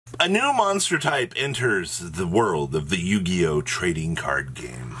A new monster type enters the world of the Yu-Gi-Oh! Trading card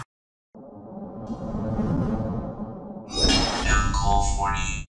game.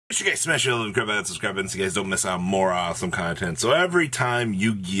 Make sure you guys smash the like button and subscribe button so you guys don't miss out on more awesome content. So every time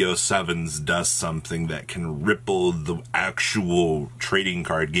Yu-Gi-Oh! 7s does something that can ripple the actual trading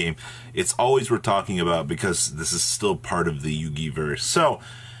card game, it's always worth talking about because this is still part of the Yu-Gi-verse. So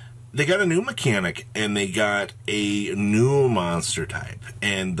they got a new mechanic and they got a new monster type.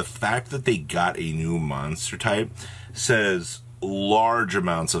 And the fact that they got a new monster type says large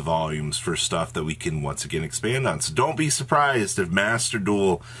amounts of volumes for stuff that we can once again expand on. So don't be surprised if Master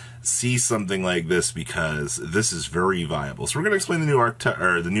Duel sees something like this, because this is very viable. So we're going to explain the new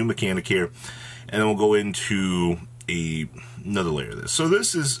the new mechanic here, and then we'll go into another layer of this. So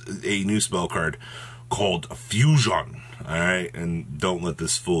this is a new spell card called Fusion. Alright, and don't let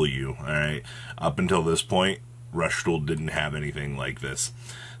this fool you. Alright, up until this point, Rush Duel didn't have anything like this.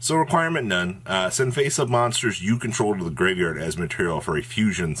 So requirement none. Send face-up monsters you control to the graveyard as material for a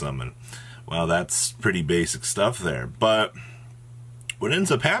fusion summon. Well, that's pretty basic stuff there. But what ends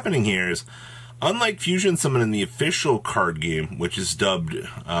up happening here is, unlike fusion summon in the official card game, which is dubbed,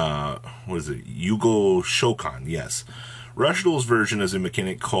 what is it, Yugo Shokan, yes. Rush Duel's version is a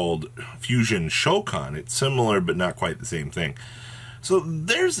mechanic called Fusion Shokan. It's similar, but not quite the same thing. So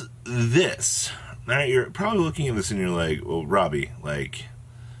there's this. Now you're probably looking at this and you're like, well, Robbie, like,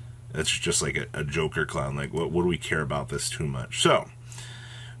 that's just like a Joker clown. Like, what do we care about this too much? So,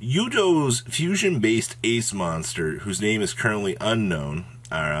 Yudo's fusion-based ace monster, whose name is currently unknown,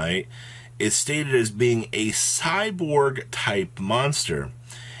 alright, is stated as being a cyborg-type monster,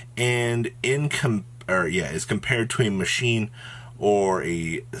 and is compared to a machine or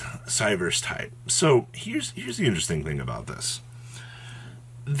a Cyverse type. So, here's the interesting thing about this.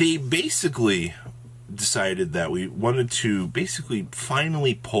 They basically decided that we wanted to basically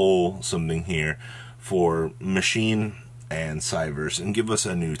finally pull something here for machine and Cyverse and give us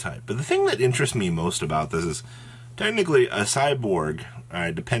a new type. But the thing that interests me most about this is technically a cyborg,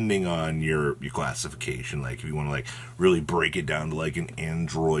 depending on your classification, like if you want to like really break it down to like an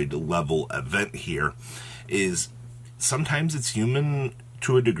android level event here, is sometimes it's human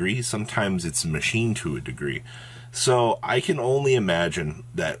to a degree, sometimes it's machine to a degree. So I can only imagine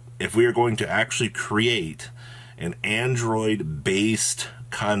that if we are going to actually create an android-based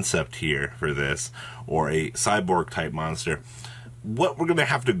concept here for this, or a cyborg-type monster, what we're going to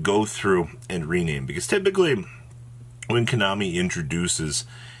have to go through and rename. Because typically, when Konami introduces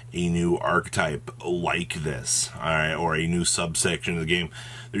a new archetype like this, alright, or a new subsection of the game,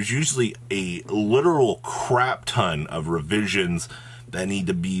 there's usually a literal crap ton of revisions that need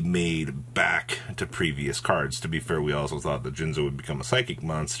to be made back to previous cards. To be fair, we also thought that Jinzo would become a psychic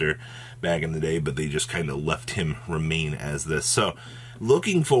monster back in the day, but they just kind of left him remain as this. So,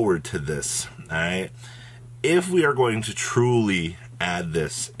 looking forward to this, alright? If we are going to truly add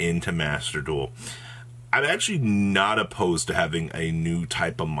this into Master Duel, I'm actually not opposed to having a new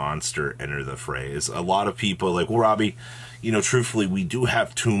type of monster enter the fray. A lot of people are like, well, Robbie, you know, truthfully, we do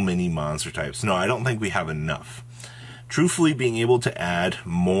have too many monster types. No, I don't think we have enough. Truthfully, being able to add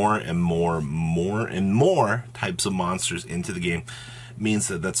more and more types of monsters into the game means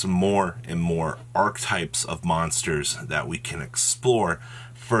that that's more and more archetypes of monsters that we can explore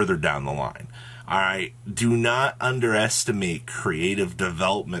further down the line. Alright, do not underestimate creative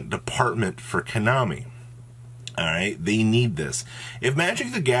development department for Konami. Alright, they need this. If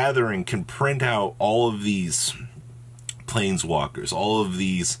Magic the Gathering can print out all of these planeswalkers, all of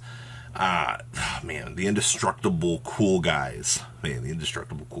these man, the indestructible cool guys. Man, the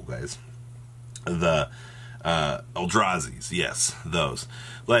indestructible cool guys. The Eldrazi's, yes, those.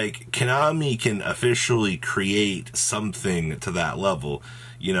 Like, Konami can officially create something to that level.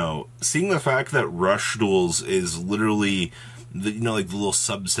 You know, seeing the fact that Rush Duels is literally like the little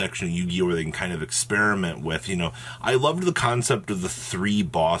subsection of Yu-Gi-Oh! Where they can kind of experiment with, I loved the concept of the three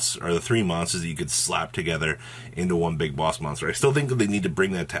monsters that you could slap together into one big boss monster. I still think that they need to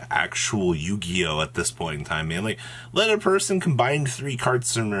bring that to actual Yu-Gi-Oh! At this point in time, man. Like, let a person combine 3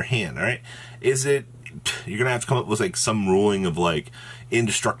 cards in their hand, alright? You're gonna have to come up with, like, some ruling of, like,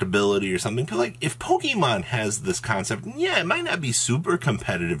 indestructibility or something. But, like, if Pokemon has this concept, yeah, it might not be super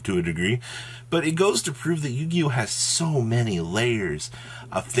competitive to a degree, but it goes to prove that Yu-Gi-Oh! Has so many layers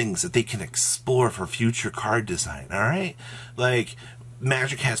of things that they can explore for future card design, alright? Like,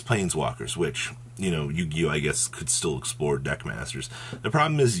 Magic has Planeswalkers, which, Yu-Gi-Oh! I guess could still explore Deckmasters. The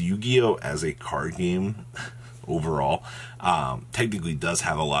problem is Yu-Gi-Oh! As a card game overall, technically does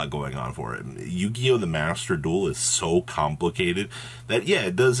have a lot going on for it. Yu-Gi-Oh! The Master Duel is so complicated that, yeah,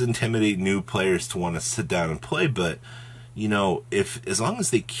 it does intimidate new players to want to sit down and play, but you know, if as long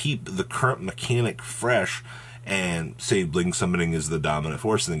as they keep the current mechanic fresh, and say Blink Summoning is the dominant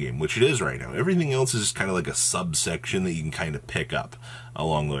force in the game, which it is right now. Everything else is just kind of like a subsection that you can kind of pick up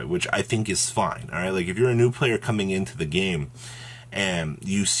along the way, which I think is fine. All right, like if you're a new player coming into the game and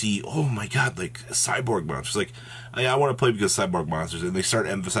you see, oh my god, like cyborg monsters, like I want to play because cyborg monsters, and they start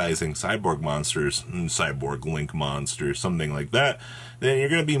emphasizing cyborg monsters, cyborg link monsters, something like that, then you're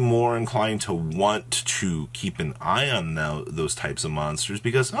going to be more inclined to want to keep an eye on those types of monsters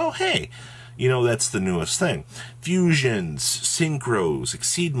because, oh hey, you know, that's the newest thing. Fusions, synchros,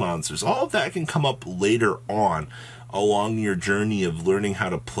 exceed monsters, all of that can come up later on along your journey of learning how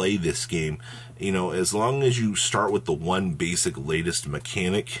to play this game. You know, as long as you start with the one basic latest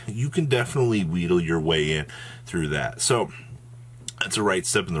mechanic, you can definitely wheedle your way in through that. So that's a right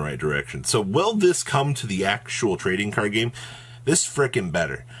step in the right direction. So will this come to the actual trading card game? This frickin'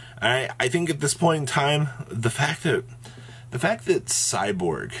 better. I think at this point in time, the fact that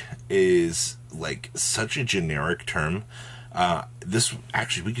cyborg is like such a generic term, this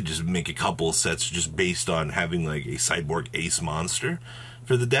actually, we could just make a couple sets just based on having like a cyborg ace monster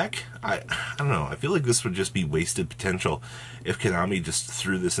for the deck. I don't know, I feel like this would just be wasted potential if Konami just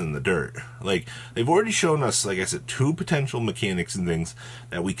threw this in the dirt. Like, they've already shown us, like I said, 2 potential mechanics and things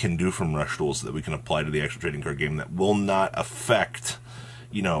that we can do from Rush Tools that we can apply to the actual trading card game that will not affect,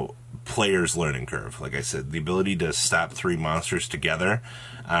 you know, players' learning curve. Like I said, the ability to stop 3 monsters together,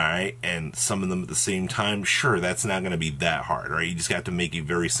 alright, and summon them at the same time, sure, that's not going to be that hard, right? You just got to make a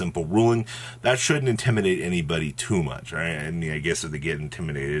very simple ruling. That shouldn't intimidate anybody too much, right? And I guess if they get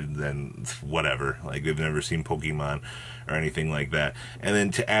intimidated, then whatever. Like, they've never seen Pokemon or anything like that. And then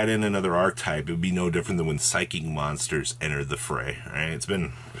to add in another archetype, it would be no different than when Psychic Monsters entered the fray, right? It's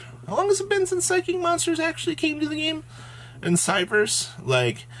been... How long has it been since Psychic Monsters actually came to the game? In Cyverse?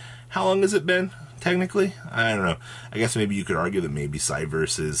 Like... How long has it been, technically? I don't know. I guess maybe you could argue that maybe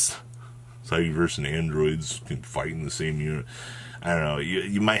Cyverse and androids can fight in the same unit. I don't know.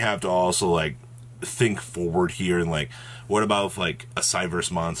 You might have to also, like, think forward here and, like, what about if, like, a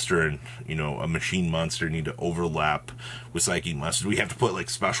Cyverse monster and, you know, a machine monster need to overlap with Psychic monsters? We have to put, like,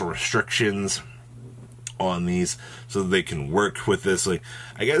 special restrictions on these so that they can work with this. Like,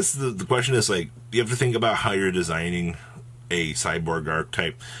 I guess the question is, like, you have to think about how you're designing a cyborg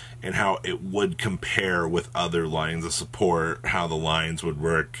archetype and how it would compare with other lines of support, how the lines would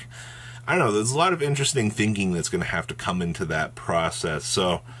work. I don't know, there's a lot of interesting thinking that's going to have to come into that process.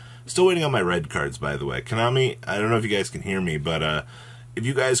 So, still waiting on my red cards, by the way. Konami, I don't know if you guys can hear me, but if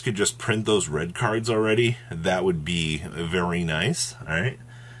you guys could just print those red cards already, that would be very nice, alright?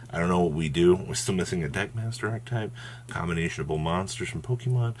 I don't know what we do. We're still missing a Deckmaster archetype, combinationable monsters from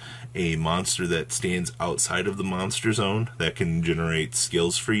Pokemon, a monster that stands outside of the monster zone that can generate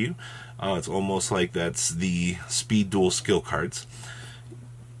skills for you. It's almost like that's the speed dual skill cards.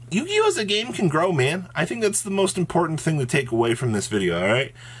 Yu-Gi-Oh! As a game can grow, man. I think that's the most important thing to take away from this video,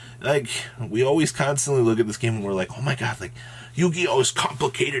 alright? Like, we always constantly look at this game and we're like, oh my god, like, Yu-Gi-Oh! Is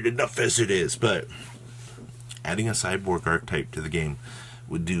complicated enough as it is, but adding a cyborg archetype to the game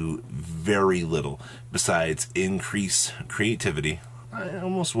would do very little besides increase creativity. I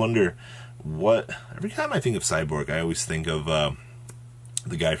almost wonder what... Every time I think of Cyborg, I always think of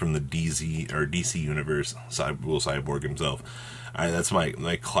the guy from the DC universe, Cyborg himself. That's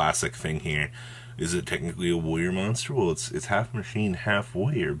my classic thing here. Is it technically a warrior monster? Well, it's half machine, half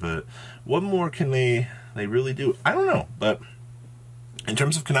warrior, but what more can they really do? I don't know, but in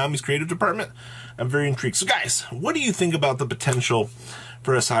terms of Konami's creative department, I'm very intrigued. So guys, what do you think about the potential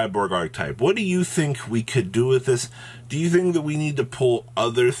for a cyborg archetype? What do you think we could do with this? Do you think that we need to pull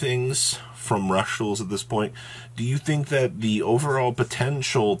other things from Rush Tools at this point? Do you think that the overall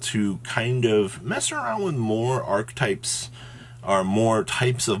potential to kind of mess around with more archetypes or more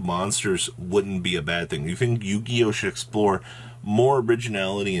types of monsters wouldn't be a bad thing? Do you think Yu-Gi-Oh! Should explore more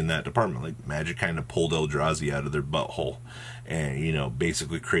originality in that department? Like Magic kind of pulled Eldrazi out of their butthole and, you know,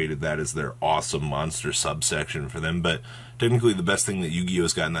 basically created that as their awesome monster subsection for them. But technically the best thing that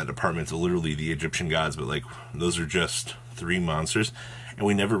Yu-Gi-Oh's got in that department is literally the Egyptian gods, but like those are just 3 monsters, and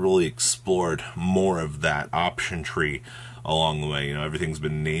we never really explored more of that option tree along the way. You know, everything's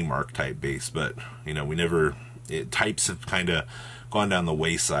been name archetype based, but you know, types have kind of gone down the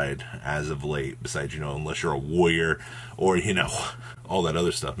wayside as of late, besides, you know, unless you're a warrior or, you know, all that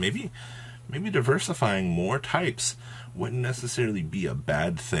other stuff. Maybe diversifying more types wouldn't necessarily be a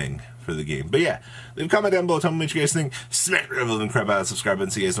bad thing for the game. But yeah, leave a comment down below, tell me what you guys think. Smash the relevant crap out, subscribe,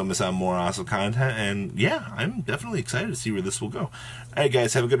 and so you guys don't miss out on more awesome content. And yeah, I'm definitely excited to see where this will go. Alright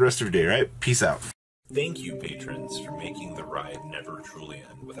guys, have a good rest of your day, right? Peace out. Thank you, patrons, for making the ride never truly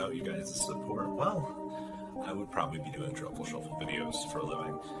end. Without you guys' support, well, I would probably be doing Truffle Shuffle videos for a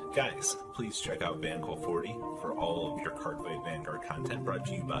living. Guys, please check out VanCole40 for all of your Cardfight Vanguard content brought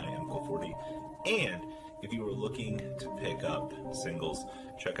to you by MCole40. And if you are looking to pick up singles,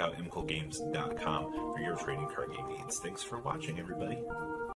 check out mcolegames.com for your trading card game needs. Thanks for watching, everybody.